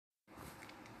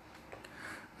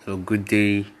So good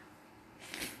day.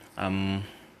 I'm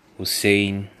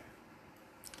Hussein.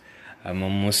 I'm a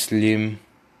Muslim.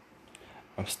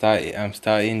 I'm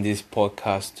starting this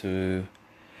podcast to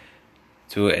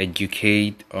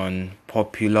educate on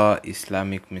popular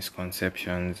Islamic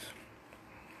misconceptions.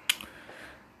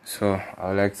 So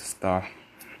I'd like to start.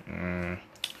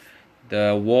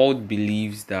 The world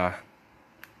believes that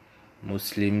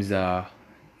Muslims are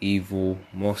evil.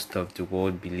 Most of the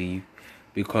world believe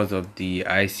because of the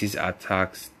ISIS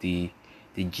attacks, the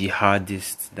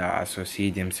jihadists that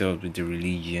associate themselves with the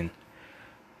religion.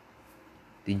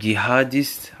 The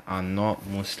jihadists are not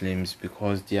Muslims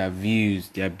because their views,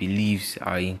 their beliefs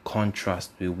are in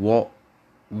contrast with what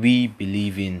we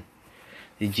believe in.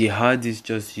 The jihadists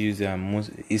just use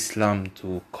Islam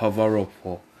to cover up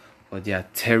for their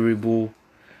terrible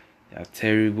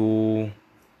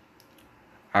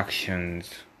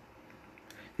actions.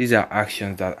 These are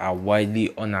actions that are widely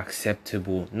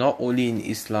unacceptable, not only in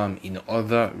Islam, in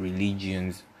other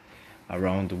religions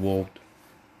around the world.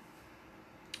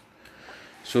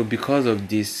 So because of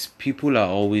this, people are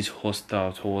always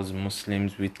hostile towards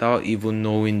Muslims without even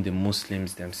knowing the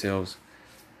Muslims themselves.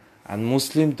 And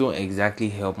Muslims don't exactly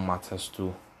help matters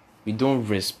too. We don't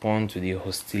respond to the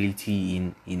hostility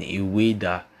in a way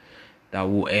that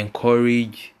will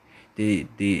encourage the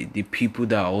people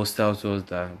that are hostile to us,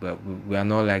 but we are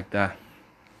not like that.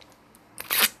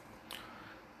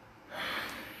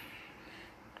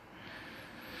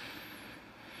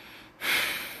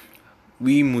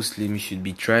 We Muslims should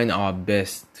be trying our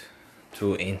best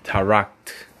to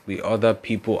interact with other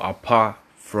people apart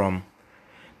from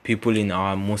people in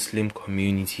our Muslim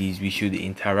communities. We should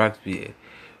interact with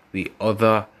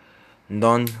other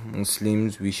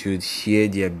non-Muslims. We should share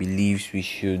their beliefs. We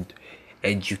should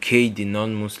educate the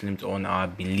non-Muslims on our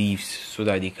beliefs so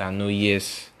that they can know,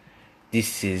 yes,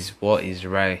 this is what is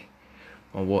right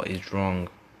or what is wrong.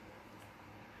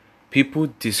 People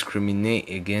discriminate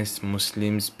against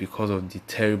Muslims because of the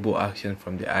terrible action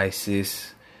from the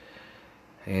ISIS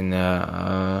in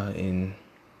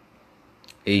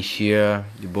Asia,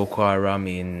 the Boko Haram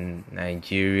in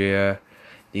Nigeria.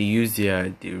 They use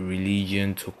their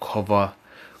religion to cover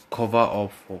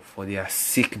up for their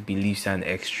sick beliefs and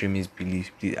extremist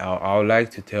beliefs. I would like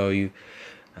to tell you,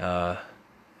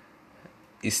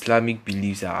 Islamic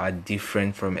beliefs are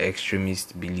different from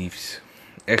extremist beliefs.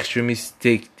 Extremists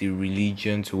take the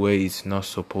religion to where it's not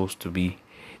supposed to be.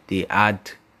 They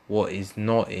add what is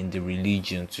not in the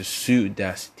religion to suit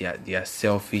their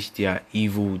selfish, their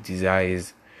evil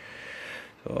desires.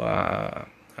 So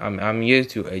I'm here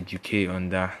to educate on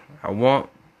that. I want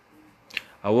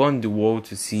the world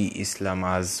to see Islam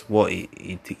as what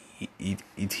it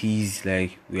is.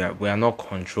 Like we are not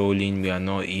controlling, we are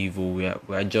not evil, we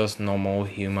are just normal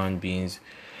human beings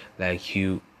like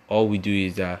you. All we do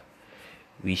is that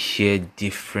we share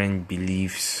different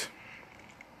beliefs.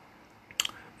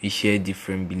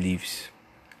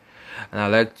 And I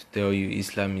like to tell you,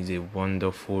 Islam is a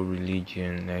wonderful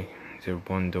religion. Like, it's a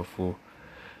wonderful.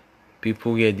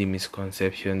 People get the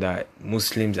misconception that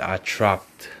Muslims are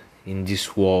trapped in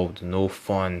this world, no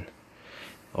fun.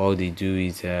 All they do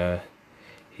is they're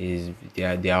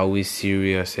always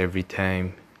serious every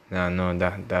time. No,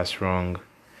 that's wrong.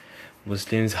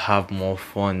 Muslims have more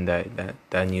fun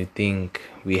than you think.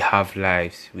 We have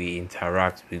lives, we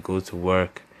interact, we go to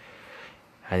work.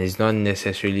 And it's not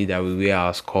necessarily that we wear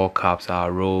our skull caps,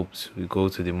 our robes, we go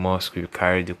to the mosque, we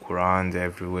carry the Quran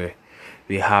everywhere.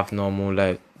 We have normal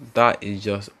life. That is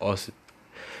just us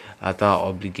at our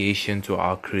obligation to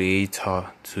our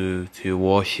Creator, to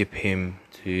worship Him,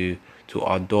 to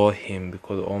adore Him,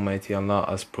 because Almighty Allah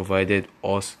has provided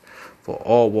us for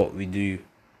all what we do.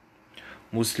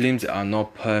 Muslims are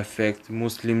not perfect.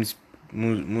 Muslims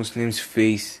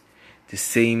face the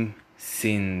same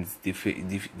sins, the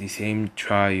same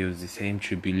trials, the same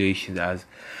tribulations. As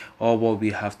all what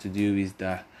we have to do is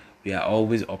that we are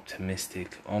always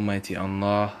optimistic. Almighty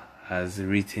Allah has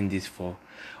written this for.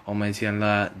 Almighty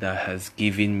Allah that has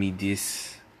given me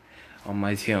this.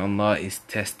 Almighty Allah is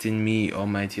testing me.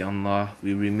 Almighty Allah,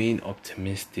 we remain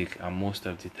optimistic, and most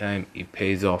of the time it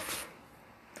pays off.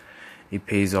 We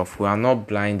are not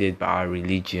blinded by our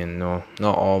religion. No,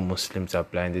 not all Muslims are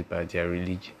blinded by their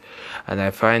religion. And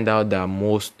I find out that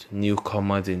most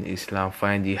newcomers in Islam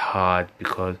find it hard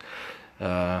because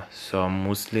some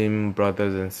Muslim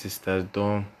brothers and sisters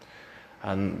don't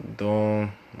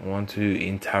want to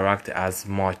interact as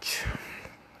much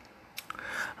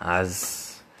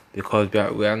because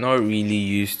we are not really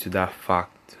used to that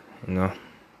fact. The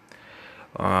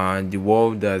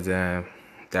world has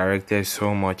directed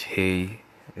so much hate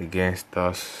against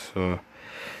us, so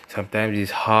sometimes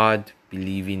it's hard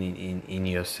believing in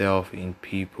yourself, in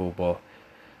people. But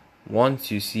once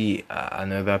you see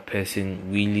another person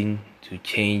willing to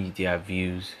change their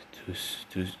views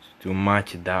to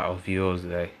match that of yours,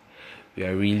 like, we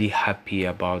are really happy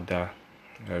about that.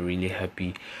 We are really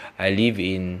happy. I live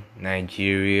in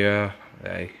Nigeria,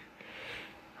 like,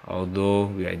 although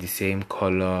we are the same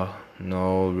color,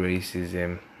 no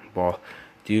racism, but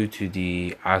due to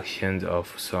the actions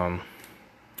of some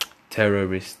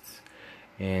terrorists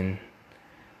in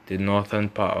the northern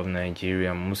part of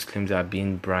Nigeria, Muslims are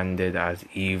being branded as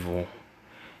evil.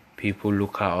 People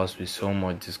look at us with so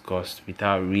much disgust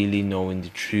without really knowing the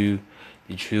true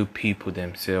people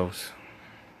themselves.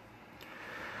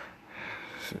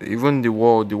 Even the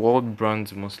world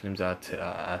brands Muslims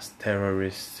as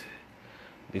terrorists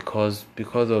because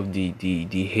of the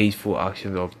hateful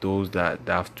actions of those that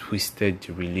have twisted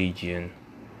the religion.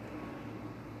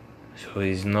 So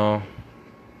it's not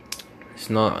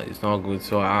good.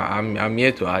 So I'm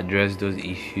here to address those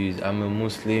issues. I'm a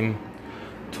Muslim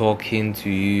talking to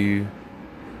you.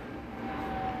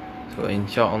 So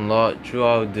inshallah,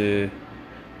 throughout the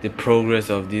progress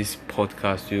of this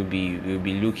podcast, we'll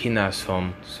be looking at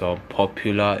some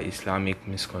popular Islamic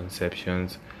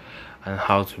misconceptions and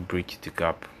how to bridge the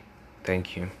gap.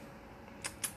 Thank you.